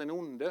besegrat den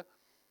onde.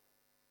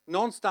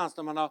 Någonstans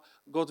när man har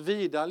gått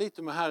vidare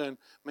lite med Herren,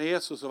 med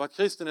Jesus och varit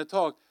kristen ett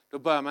tag, då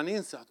börjar man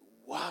inse att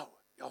wow,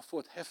 jag får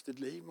ett häftigt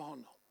liv med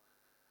honom.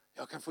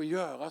 Jag kan få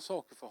göra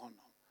saker för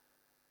honom.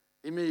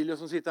 Emilio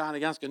som sitter här, han är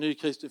ganska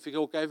nykristen, fick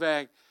åka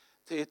iväg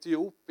till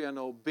Etiopien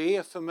och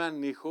be för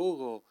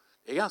människor. Och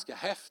det är ganska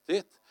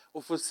häftigt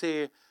att få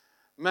se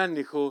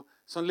människor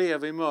som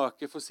lever i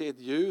mörker, få se ett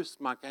ljus.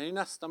 Man kan ju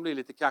nästan bli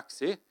lite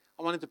kaxig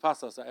om man inte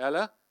passar sig,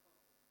 eller?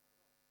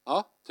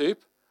 Ja, typ.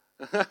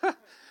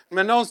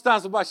 Men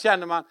någonstans så bara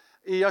känner man,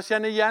 jag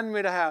känner igen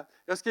mig det här.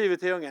 Jag skriver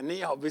till unga,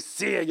 ni har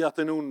besegrat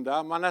den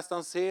onda. Man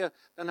nästan ser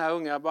den här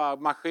unga bara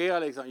marschera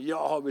liksom.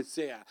 Jag har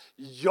besegrat,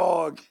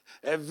 jag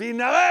är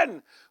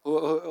vinnaren!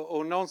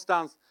 Och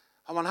någonstans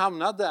har man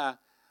hamnat där.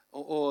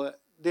 Och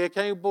det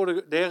kan ju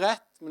det är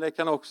rätt, men det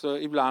kan också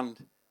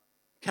ibland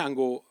kan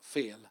gå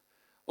fel.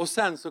 Och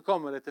sen så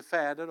kommer det till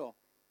fäder då.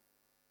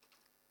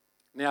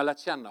 Ni har lärt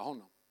känna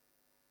honom.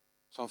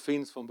 Som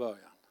finns från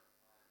början.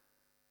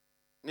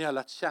 Ni har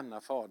lärt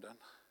känna fadern.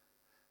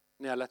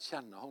 Ni har lärt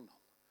känna honom.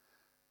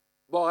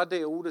 Bara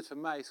det ordet för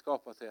mig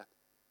skapar till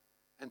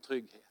en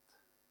trygghet.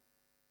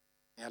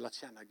 Ni har lärt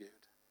känna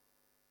Gud.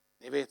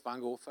 Ni vet vad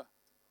han går för.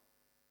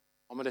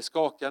 Ja, men det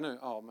skakar nu.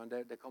 Ja, men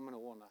det kommer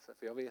nog ordna sig.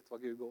 För jag vet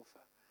vad Gud går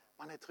för.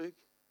 Man är trygg.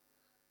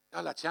 Jag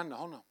har lärt känna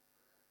honom.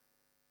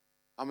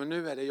 Ja, men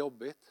nu är det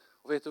jobbigt.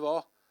 Och vet du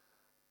vad?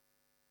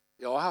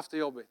 Jag har haft det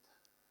jobbigt.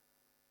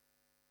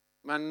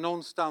 Men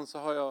någonstans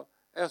så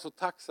är jag så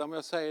tacksam.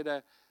 Jag säger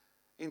det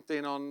inte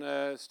i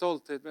någon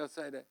stolthet, men jag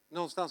säger det.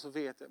 Någonstans så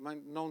vet jag.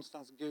 Men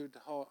någonstans Gud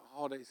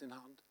har det i sin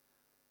hand.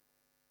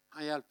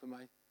 Han hjälper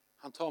mig.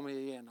 Han tar mig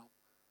igenom.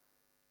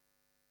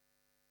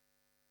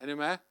 Är ni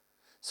med?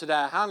 Så det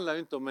här handlar ju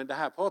inte om,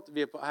 här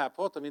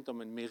pratar vi inte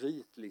om en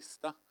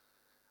meritlista.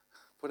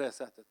 På det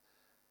sättet.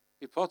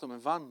 Vi pratar om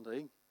en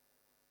vandring.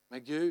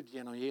 Med Gud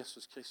genom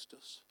Jesus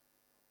Kristus.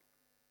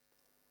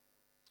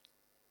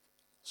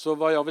 Så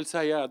vad jag vill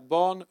säga är att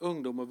barn,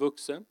 ungdom och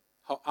vuxen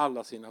har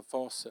alla sina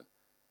faser.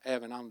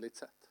 Även andligt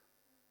sett.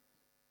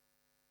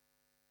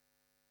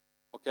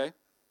 Okej?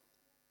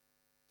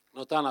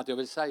 Något annat jag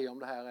vill säga om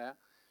det här är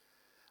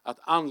att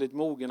andligt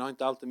mogen har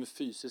inte alltid med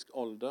fysisk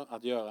ålder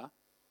att göra.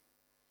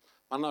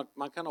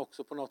 Man kan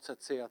också på något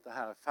sätt se att det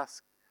här är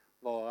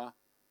färskvara.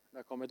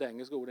 Där kommer ett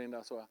engelskt ord in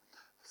där så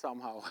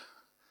somehow.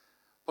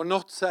 På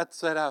något sätt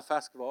så är det här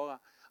färskvara.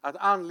 att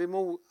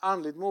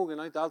andligt mogen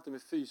har inte alltid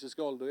med fysisk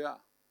ålder att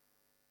göra.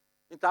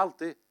 Inte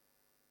alltid.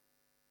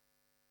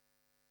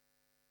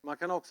 Man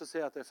kan också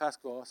säga att det är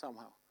färskvara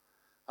somehow.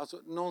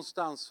 Alltså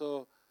någonstans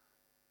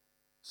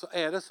så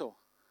är det så.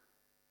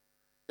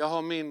 Jag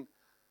har min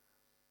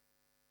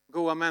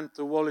goda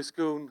mentor Wally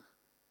Schoon.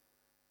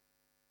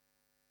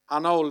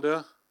 Han har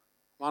ålder,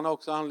 men han har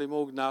också andlig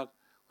mognad.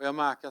 Och jag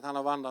märker att han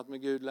har vandrat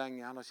med Gud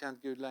länge. Han har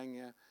känt Gud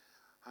länge.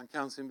 Han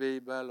kan sin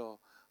bibel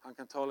och han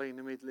kan tala in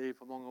i mitt liv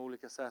på många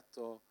olika sätt.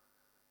 Och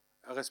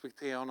jag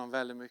respekterar honom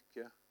väldigt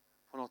mycket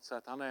på något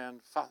sätt. Han är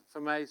för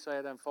mig så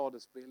är det en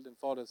fadersbild.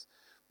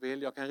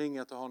 Jag kan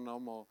ringa till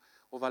honom och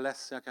vara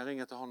ledsen. Jag kan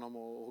ringa till honom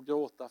och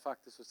gråta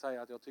faktiskt och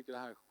säga att jag tycker det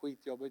här är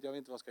skitjobbigt. Jag vet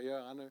inte vad jag ska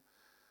göra nu.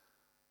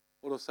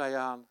 Och då säger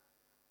han: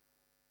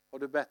 har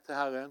du bett till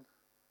Herren?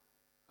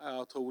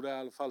 Jag tror det i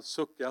alla fall.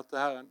 Suckat till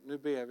Herren. Nu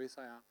ber vi,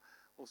 säger han.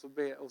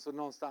 Och så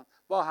någonstans.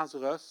 Bara hans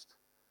röst.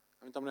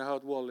 Jag vet inte om ni har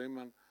hört Wally,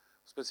 men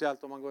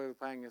speciellt om man går över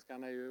på engelska.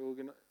 Han är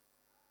ju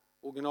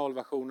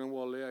originalversionen.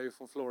 Wally är ju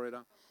från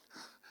Florida.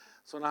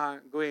 Så när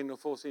han går in och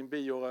får sin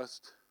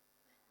bioröst.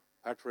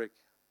 Patrick,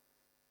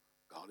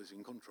 God is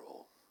in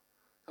control.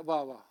 Jag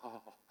bara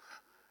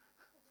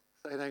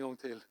säg det en gång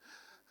till.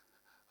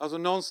 Alltså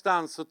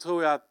någonstans så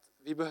tror jag att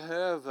vi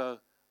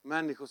behöver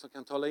människor som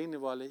kan tala in i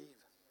våra liv.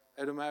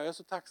 Är du med? Jag är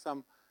så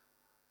tacksam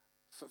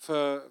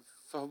för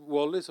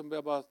Wally, som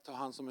jag bara tar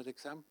han som ett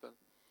exempel.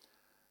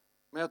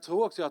 Men jag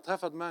tror också jag har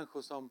träffat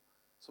människor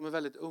som är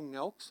väldigt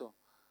unga också.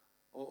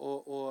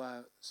 Och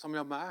som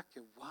jag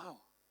märker, wow.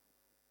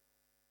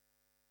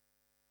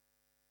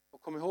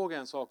 Och kom ihåg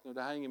en sak nu,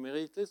 det här är ingen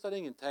meritlista, det är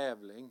ingen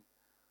tävling.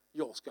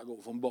 Jag ska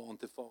gå från barn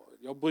till far.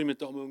 Jag bryr mig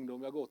inte om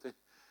ungdom, jag går till...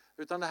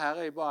 Utan det här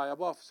är bara, jag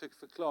bara försöker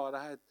förklara, det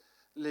här är ett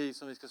liv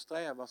som vi ska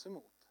sträva oss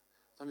emot.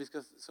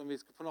 Som vi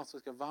ska på något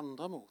sätt ska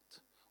vandra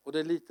mot. Och det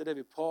är lite det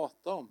vi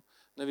pratar om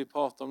när vi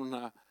pratar om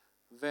den här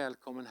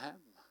välkommen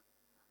hem.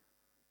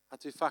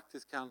 Att vi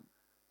faktiskt kan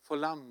få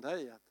landa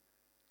i att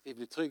vi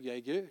blir trygga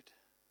i Gud.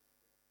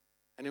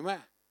 Är ni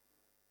med?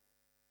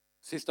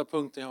 Sista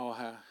punkten jag har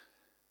här,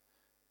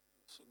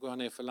 så går jag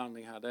ner för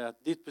landning här, det är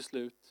att ditt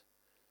beslut,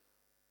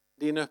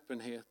 din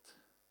öppenhet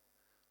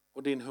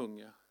och din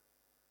hunger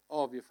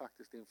avgör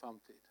faktiskt din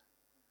framtid.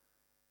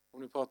 Och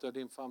nu pratar jag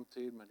din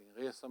framtid med din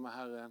resa med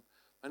Herren,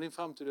 men din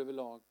framtid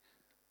överlag.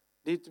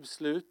 Ditt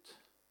beslut,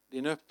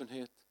 din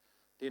öppenhet,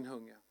 din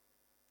hunger.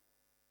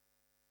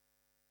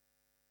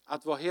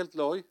 Att vara helt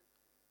loj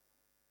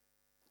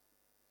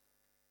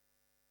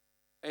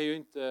är ju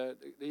inte,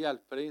 det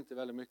hjälper dig inte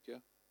väldigt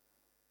mycket.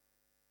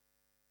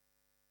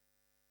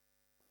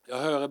 Jag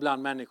hör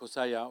ibland människor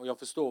säga, och jag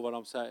förstår vad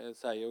de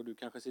säger, och du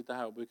kanske sitter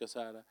här och brukar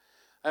säga det.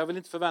 Jag vill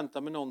inte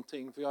förvänta mig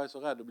någonting för jag är så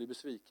rädd att bli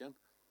besviken.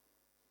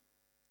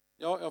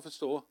 Ja, jag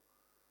förstår.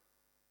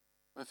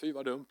 Men fy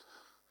vad dumt.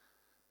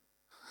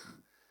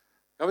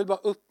 Jag vill bara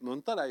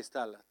uppmuntra dig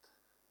istället.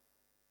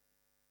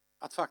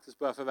 Att faktiskt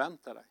börja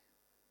förvänta dig.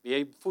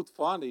 Vi är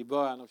fortfarande i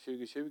början av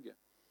 2020.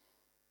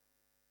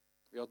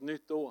 Vi har ett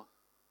nytt år.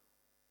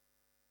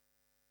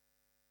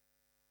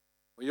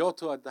 Och jag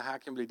tror att det här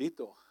kan bli ditt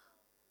år.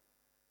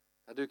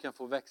 Där du kan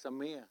få växa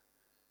mer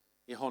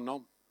i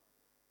honom.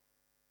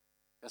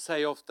 Jag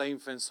säger ofta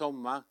inför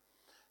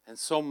en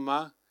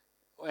sommar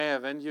och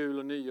även jul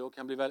och nyår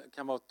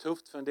kan vara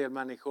tufft för en del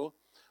människor.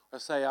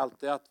 Jag säger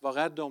alltid att var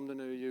rädd om det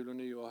nu i jul och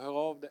nyår. Hör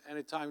av dig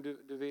anytime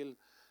du vill.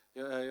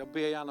 Jag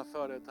ber gärna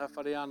för dig,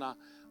 träffa dig gärna.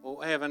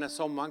 Och även när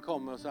sommaren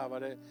kommer, så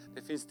här,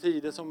 det finns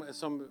tider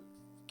som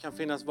kan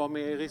finnas vara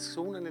med i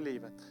riskzonen i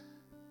livet.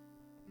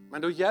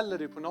 Men då gäller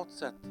det på något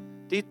sätt.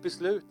 Ditt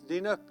beslut,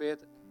 din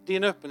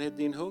öppenhet,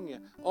 din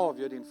hunger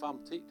avgör din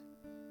framtid.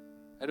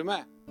 Är du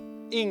med?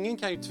 Ingen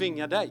kan ju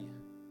tvinga dig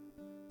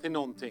till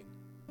någonting.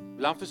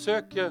 Ibland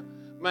försöker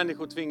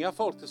människor tvinga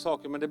folk till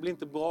saker, men det blir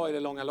inte bra i det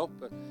långa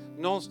loppet.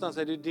 Någonstans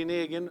är det din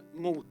egen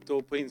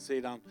motor på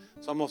insidan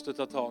som måste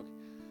ta tag.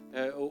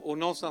 Och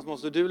någonstans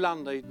måste du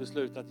landa i ett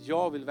beslut att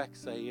jag vill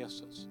växa i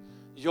Jesus.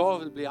 Jag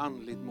vill bli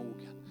andligt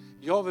mogen.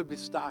 Jag vill bli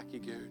stark i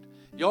Gud.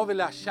 Jag vill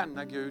lära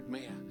känna Gud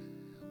mer.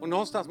 Och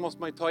någonstans måste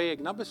man ju ta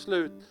egna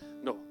beslut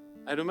då.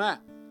 Är du med?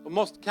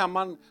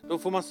 Då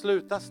får man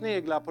sluta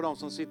snegla på de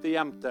som sitter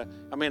jämte.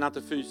 Jag menar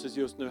inte fysiskt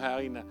just nu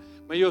här inne.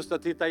 Men just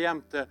att titta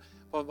jämte.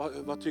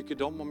 Vad tycker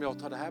de om jag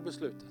tar det här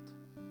beslutet?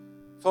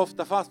 För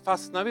ofta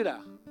fastnar vi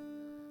där.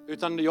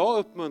 Utan jag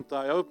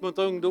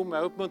uppmuntrar ungdomar,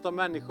 jag uppmuntrar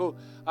människor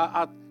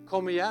att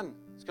kom igen.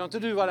 Ska inte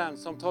du vara den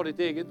som tar ditt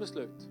eget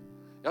beslut?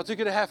 Jag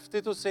tycker det är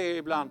häftigt att se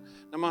ibland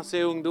när man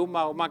ser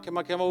ungdomar. Och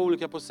man kan vara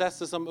olika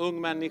processer som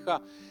ung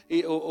människa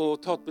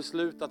och ta ett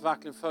beslut att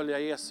verkligen följa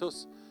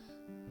Jesus.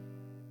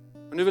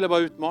 Men nu vill jag bara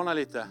utmana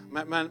lite.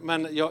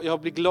 Men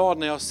jag blir glad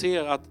när jag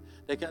ser att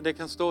det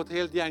kan stå ett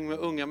helt gäng med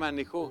unga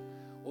människor.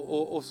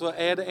 Och så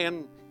är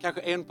det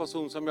kanske en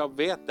person som jag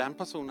vet, den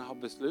personen har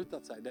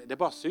beslutat sig. Det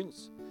bara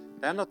syns.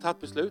 Den har tagit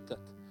beslutet.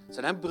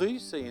 Så den bryr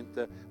sig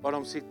inte vad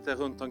de sitter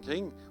runt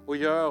omkring och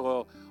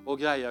gör och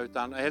grejer.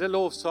 Utan är det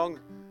lovsång,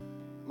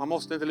 man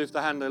måste inte lyfta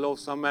händer i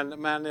lovsång.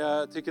 Men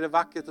jag tycker det är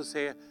vackert att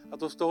se att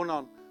då står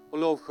någon och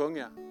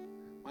lovsjunger.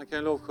 Man kan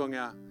ju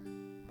lovsjunga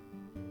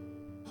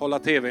hålla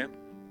tvn,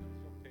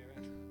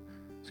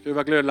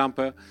 skruva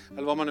glödlampor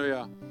eller vad man nu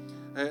gör.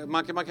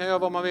 Man kan göra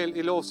vad man vill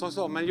i lovsång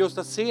så, men just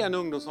att se en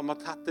ungdom som har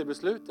tagit det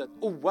beslutet,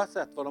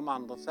 oavsett vad de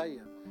andra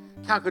säger.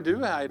 Kanske du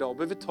är här idag och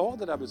behöver ta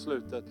det där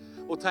beslutet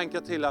och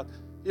tänka till att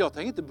jag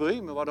tänker inte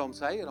bry mig vad de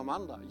säger, de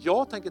andra.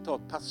 Jag tänker ta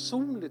ett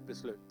personligt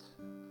beslut.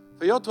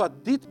 För jag tror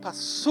att ditt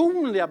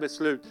personliga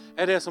beslut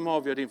är det som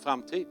avgör din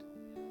framtid.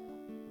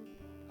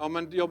 Ja,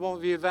 men jag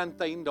vill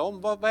vänta in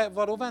dem.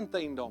 Vad då vänta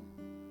in dem?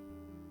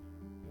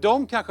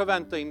 De kanske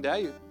väntar in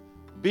dig.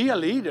 Be a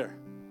leader.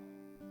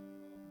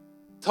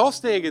 Ta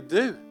steget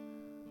du.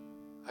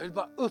 Jag vill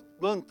bara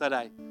uppmuntra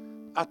dig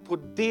att på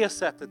det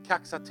sättet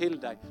kaxa till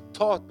dig.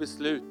 Ta ett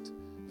beslut.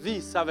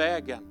 Visa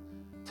vägen.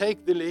 Take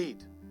the lead.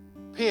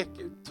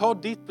 Ta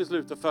ditt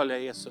beslut att följa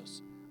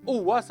Jesus.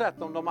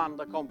 Oavsett om de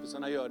andra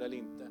kompisarna gör det eller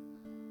inte.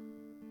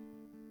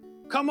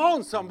 Come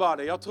on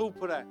somebody, jag tror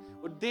på det.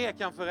 Och det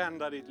kan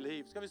förändra ditt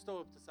liv. Ska vi stå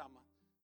upp tillsammans?